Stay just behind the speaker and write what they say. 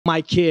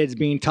my kids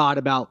being taught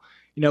about,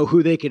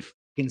 who they could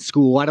in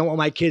school. I don't want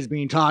my kids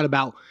being taught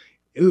about,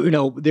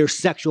 their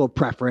sexual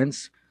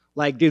preference.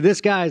 Like, dude, this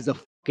guy is the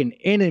fucking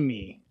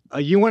enemy.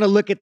 You want to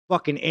look at the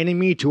fucking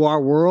enemy to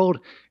our world?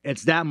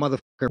 It's that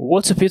motherfucker.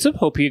 What's up, YouTube?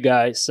 Hope you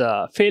guys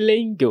are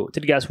feeling good.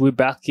 Today, guys, we're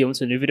back here on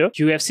a new video.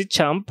 UFC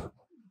champ,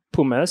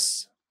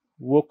 Pumas,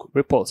 woke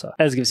reporter.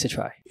 Let's give this a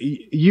try.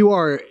 You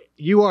are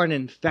an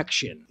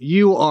infection.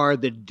 You are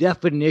the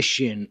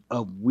definition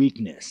of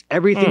weakness.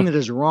 Everything that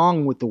is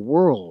wrong with the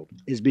world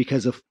is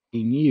because of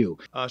you.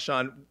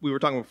 Sean, we were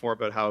talking before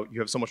about how you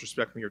have so much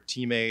respect from your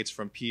teammates,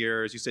 from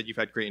peers. You said you've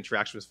had great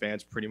interaction with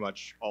fans pretty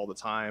much all the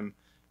time.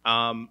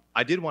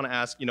 I did want to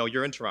ask,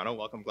 you're in Toronto.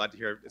 Welcome. Glad to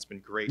hear it. It's been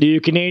great. Are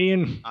you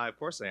Canadian? Of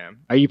course I am.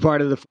 Are you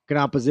part of the fucking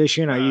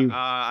opposition? Are you?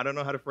 I don't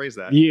know how to phrase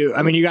that.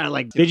 I mean, you got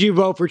to did you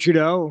vote for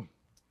Trudeau?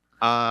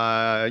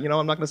 I'm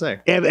not going to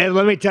say. And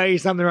let me tell you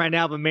something right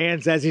now. If a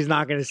man says he's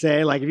not going to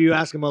say, if you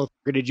ask him,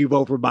 did you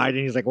vote for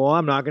Biden? He's like, well,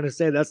 I'm not going to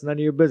say. That's none of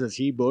your business.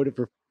 He voted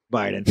for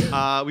Biden.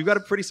 We've got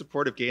a pretty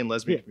supportive gay and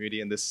lesbian community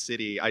in this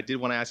city. I did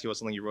want to ask you about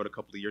something you wrote a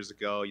couple of years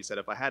ago. You said,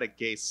 if I had a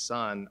gay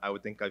son, I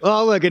would think I'd...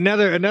 Oh, look,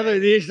 another.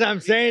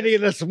 I'm saying to you,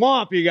 the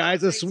swamp, you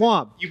guys, the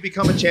swamp. You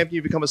become a champion,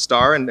 you become a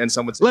star, and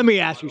someone says... Let me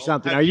ask you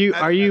something. Are you gay?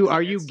 Have you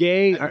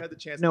had the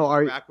chance to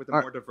interact with a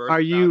more diverse...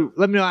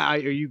 Let me know, are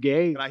you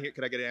gay?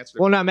 Can I get an answer?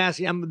 Well, no, I'm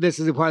asking, this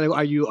is a part of,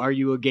 are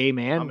you a gay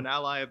man? I'm an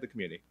ally of the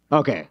community.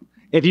 Okay.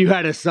 If you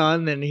had a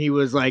son and he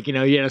was like, you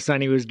had a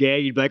son, he was gay,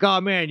 you'd be like, oh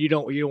man, you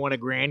don't want a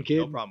grandkid?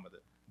 No problem with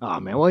it.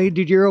 Oh man, well,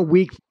 dude, you're a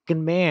weak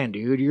fucking man,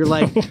 dude. You're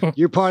like,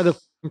 you're part of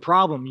the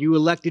problem. You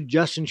elected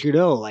Justin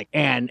Trudeau,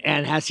 and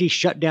has he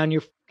shut down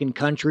your fucking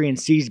country and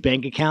seized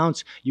bank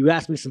accounts? You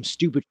asked me some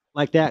stupid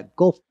like that.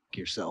 Go fuck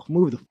yourself.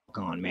 Move the fuck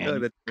on, man.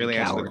 That really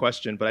answered the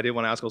question, but I did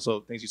want to ask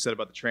also things you said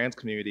about the trans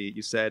community.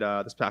 You said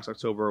this past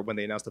October when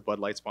they announced the Bud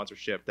Light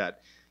sponsorship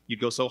that you'd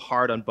go so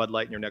hard on Bud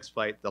Light in your next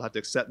fight, they'll have to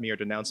accept me or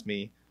denounce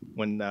me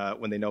when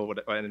they know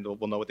what, and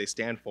will know what they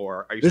stand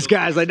for. This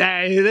guy's like,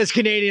 this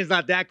Canadian's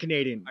not that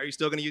Canadian. Are you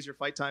still going to use your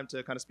fight time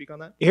to kind of speak on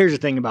that? Here's the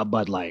thing about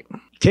Bud Light.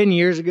 10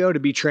 years ago, to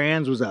be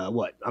trans was a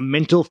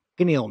mental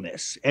fucking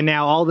illness. And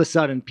now all of a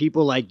sudden,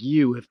 people like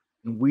you have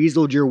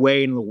weaseled your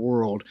way in the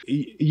world.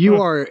 You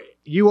are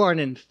an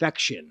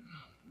infection.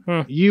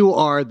 You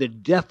are the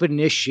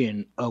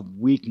definition of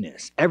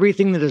weakness.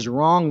 Everything that is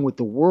wrong with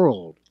the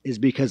world is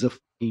because of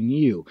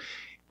you.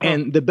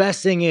 And the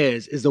best thing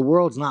is the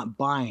world's not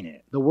buying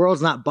it. The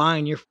world's not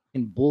buying your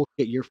fucking bullshit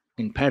you're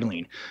fucking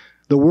peddling.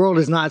 The world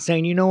is not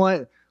saying, you know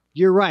what?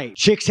 You're right.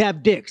 Chicks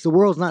have dicks. The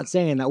world's not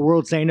saying that. The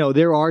world's saying, no,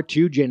 there are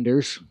two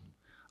genders.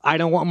 I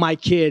don't want my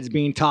kids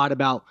being taught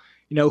about,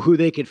 who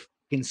they could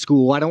in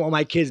school. I don't want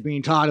my kids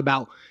being taught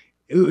about,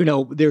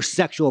 their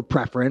sexual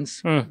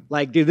preference.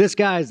 Like, dude, this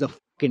guy is the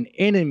fucking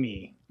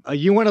enemy.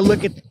 You want to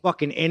look at the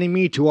fucking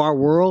enemy to our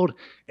world?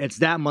 It's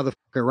that motherfucker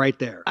right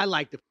there. I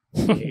like the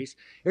case.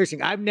 Here's the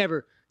thing. I've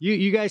never,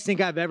 you guys think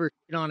I've ever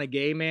shit on a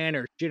gay man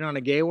or shit on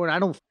a gay one?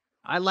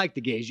 I like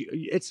the gays.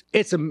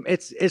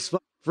 It's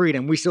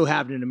freedom. We still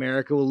have it in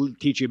America. We'll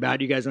teach you about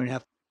it. You guys don't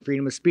have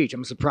freedom of speech.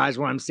 I'm surprised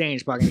what I'm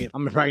saying.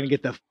 I'm probably going to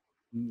get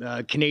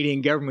the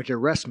Canadian government to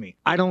arrest me.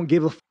 I don't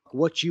give a fuck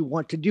what you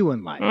want to do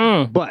in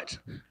life. But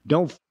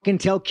don't fucking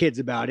tell kids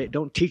about it.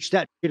 Don't teach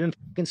that shit in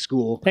fucking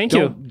school. Thank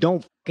you.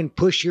 Don't fucking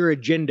push your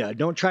agenda.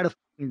 Don't try to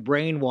fucking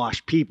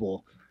brainwash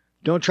people.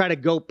 Don't try to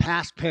go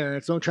past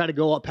parents. Don't try to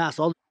go up past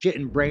all the shit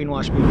and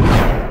brainwash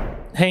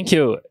people. Thank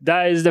you.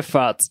 That is the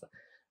fact.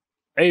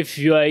 If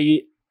you are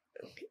a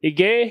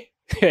gay,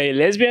 you're a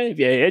lesbian, if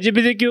you're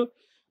LGBTQ,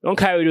 don't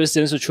carry those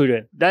things to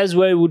children. That's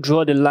where we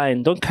draw the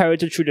line. Don't carry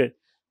it to children.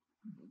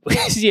 The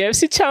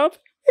UFC champ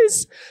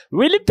is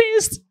really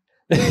pissed.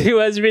 He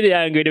was really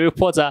angry. The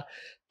reporter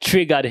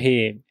triggered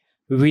him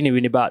really,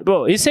 really bad.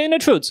 Bro, he's saying the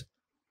truth.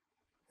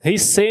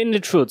 He's saying the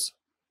truth.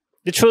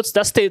 The truth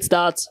that states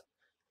that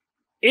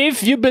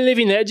if you believe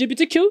in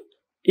LGBTQ,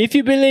 if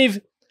you believe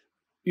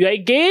you're a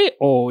gay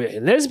or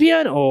you're a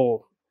lesbian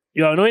or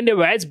you are not in the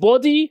right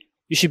body,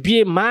 you should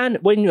be a man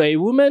when you're a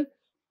woman,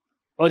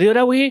 or the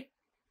other way,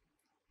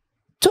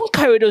 don't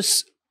carry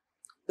those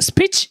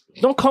speech.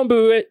 Don't come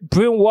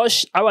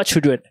brainwash our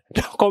children.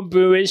 Don't come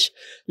brainwash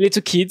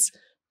little kids.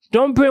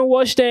 Don't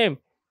brainwash them.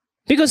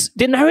 Because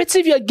the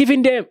narrative you're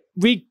giving them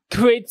will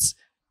create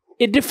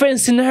a different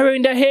scenario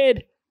in their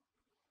head.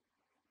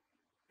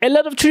 A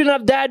lot of children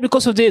have died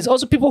because of this.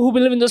 Also, people who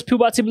believe in those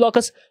puberty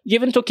blockers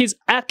given to kids.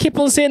 I keep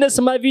on saying this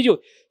in my video.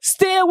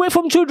 Stay away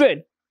from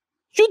children.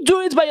 You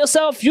do it by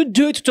yourself. You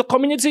do it to the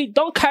community.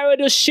 Don't carry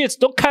those shits.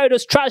 Don't carry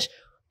those trash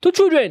to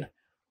children.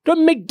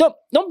 Don't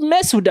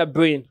mess with their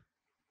brain.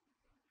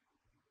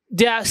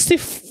 Their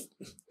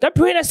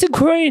brain is still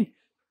growing.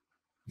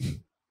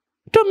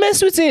 Don't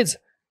mess with it.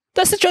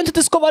 They're still trying to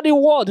discover the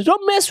world.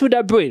 Don't mess with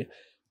their brain.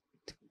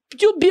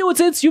 You be with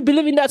it. You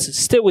believe in that.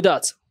 Stay with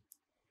that.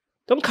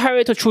 Don't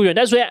carry it to children.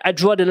 That's where I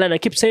draw the line. I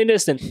keep saying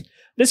this thing.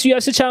 This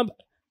UFC champ,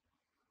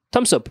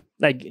 thumbs up.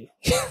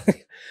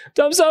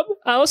 Thumbs up.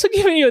 I'm also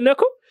giving you a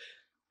knuckle.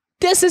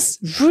 This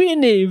is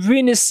really,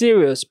 really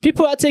serious.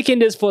 People are taking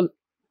this for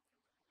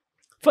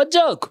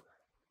joke.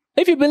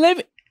 If you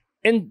believe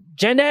in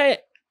gender,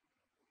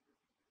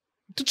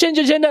 to change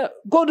your gender,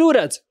 go do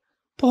that.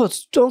 But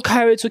don't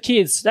carry it to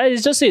kids. That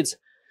is just it.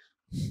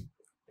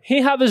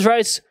 He have his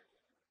rights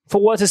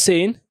for what he's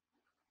saying.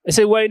 I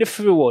say we're in the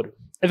free world.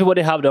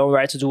 Everybody have their own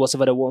right to do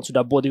whatever they want to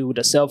their body with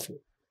their self.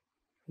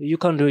 You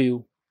can't do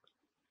you.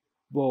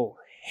 But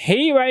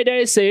he right there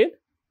is saying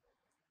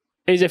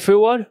it's a free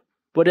world,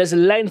 but there's a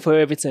line for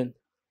everything.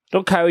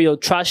 Don't carry your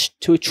trash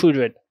to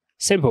children.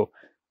 Simple.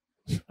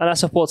 And I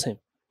support him.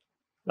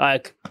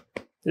 Like,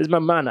 this is my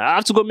man. I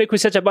have to go make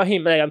research about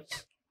him. Like,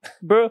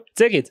 bro,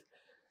 take it.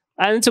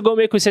 I need to go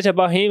make research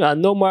about him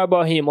and know more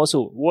about him.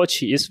 Also,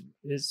 watch his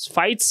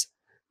fights.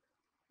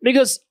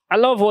 Because I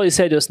love what he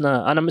said just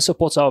now, and I'm a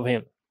supporter of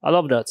him. I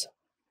love that.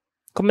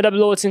 Comment down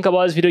below what you think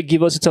about this video.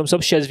 Give us a thumbs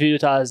up. Share this video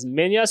to as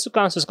many as you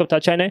can. Subscribe to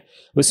our channel.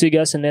 We'll see you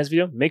guys in the next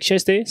video. Make sure you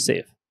stay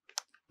safe.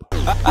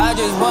 I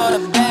just want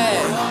a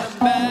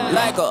bag,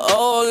 like an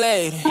old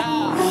lady.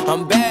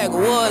 I'm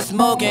backwood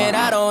smoking,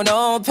 I don't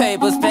own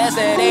papers. Pass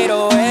that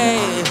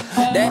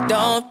 808, that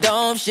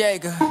don't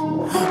shake her.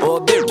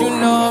 Oh, bitch, you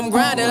know I'm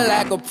grinding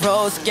like a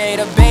pro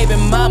skater. Baby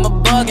mama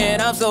bugging,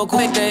 I'm so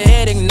quick to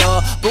hit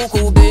ignore.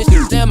 Buku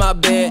bitch in my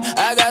bed,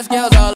 I got scales all